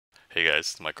Hey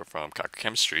guys, it's Michael from Conquer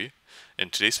Chemistry.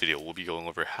 In today's video, we'll be going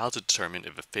over how to determine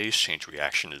if a phase change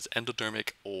reaction is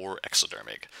endothermic or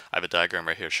exothermic. I have a diagram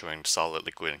right here showing solid,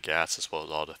 liquid, and gas, as well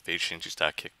as all the phase changes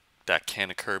that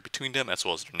can occur between them, as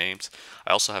well as their names.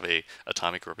 I also have a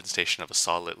atomic representation of a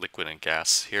solid, liquid, and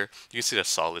gas here. You can see that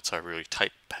solids are really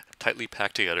tightly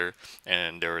packed together,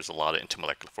 and there is a lot of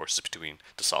intermolecular forces between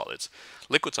the solids.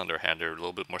 Liquids, on the other hand, are a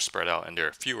little bit more spread out, and there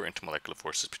are fewer intermolecular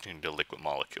forces between the liquid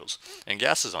molecules. And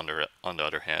gases, on the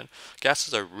other hand,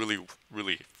 gases are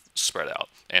really spread out,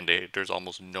 and there's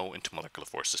almost no intermolecular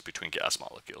forces between gas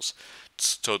molecules.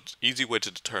 So, the easy way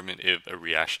to determine if a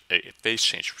phase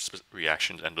change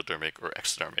reaction is endothermic or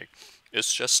exothermic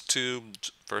is just to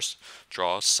first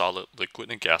draw solid,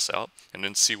 liquid, and gas out, and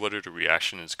then see whether the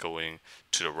reaction is going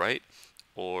to the right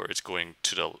or it's going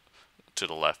to the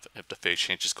left, if the phase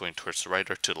change is going towards the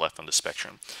right or to the left on the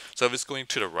spectrum. So if it's going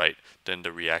to the right, then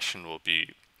the reaction will be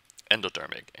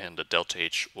endothermic and the delta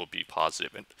H will be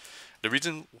positive. And the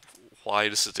reason why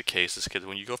this is the case is because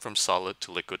when you go from solid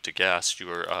to liquid to gas,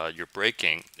 you're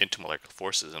breaking intermolecular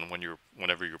forces, and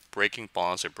whenever you're breaking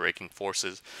bonds or breaking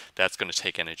forces, that's going to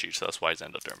take energy. So that's why it's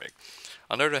endothermic.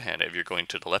 On the other hand, if you're going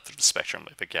to the left of the spectrum,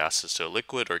 if a gas is to a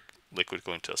liquid or liquid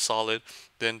going to a solid,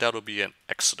 then that'll be an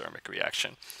exothermic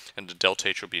reaction, and the delta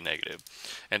H will be negative.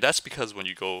 And that's because when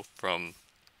you go from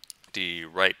the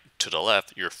right to the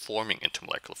left, you're forming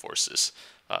intermolecular forces.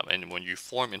 And when you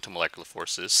form intermolecular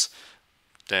forces,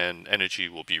 then energy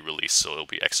will be released, so it'll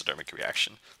be exothermic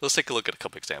reaction. Let's take a look at a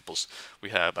couple examples. We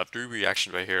have three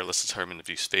reactions right here. Let's determine if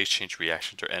these phase change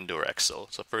reactions are endo or exo.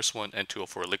 So first one,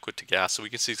 N2O4 liquid to gas. So we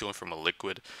can see it's going from a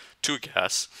liquid to a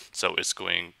gas. So it's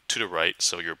going to the right,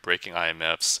 so you're breaking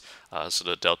IMFs. So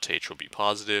the delta H will be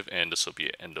positive, and this will be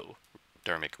an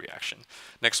endothermic reaction.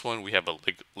 Next one, we have a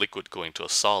liquid going to a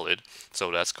solid.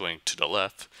 So that's going to the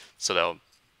left. So that'll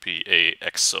be a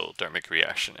exothermic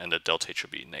reaction, and the delta H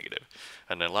will be negative.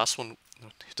 And then last one,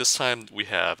 this time we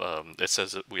have it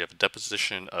says that we have a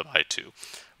deposition of I2.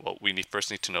 Well, we first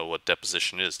need to know what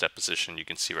deposition is. Deposition, you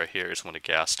can see right here, is when a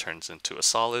gas turns into a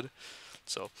solid.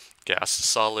 So gas to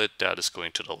solid, that is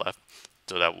going to the left.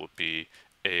 So that would be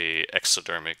a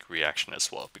exothermic reaction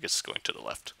as well, because it's going to the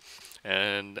left.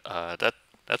 And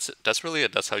that's it. That's really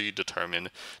it. That's how you determine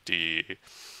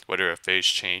whether a phase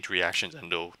change reaction is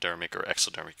endothermic or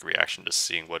exothermic reaction, just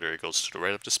seeing whether it goes to the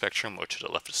right of the spectrum or to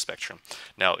the left of the spectrum.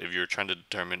 Now, if you're trying to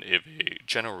determine if a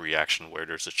general reaction where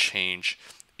there's a change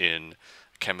in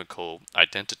chemical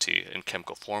identity and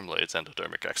chemical formula is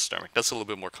endothermic, exothermic, that's a little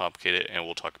bit more complicated, and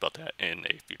we'll talk about that in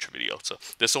a future video. So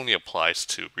this only applies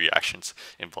to reactions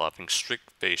involving strict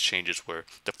phase changes where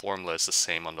the formula is the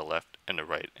same on the left and the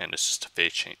right, and it's just a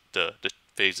phase change. The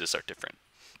phases are different.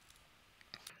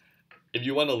 If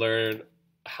you want to learn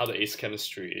how to ace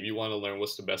chemistry, if you want to learn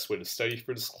what's the best way to study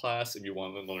for this class, if you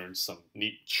want to learn some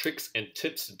neat tricks and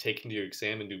tips to take into your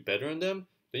exam and do better on them,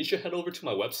 then you should head over to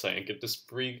my website and get this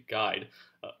free guide,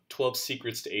 12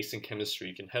 Secrets to Acing Chemistry.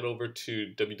 You can head over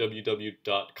to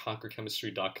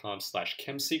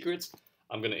www.conquerchemistry.com/chemsecrets.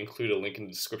 I'm going to include a link in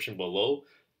the description below.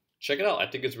 Check it out. I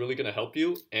think it's really going to help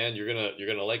you, and you're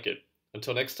gonna like it.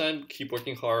 Until next time, keep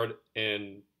working hard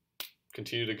and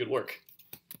continue the good work.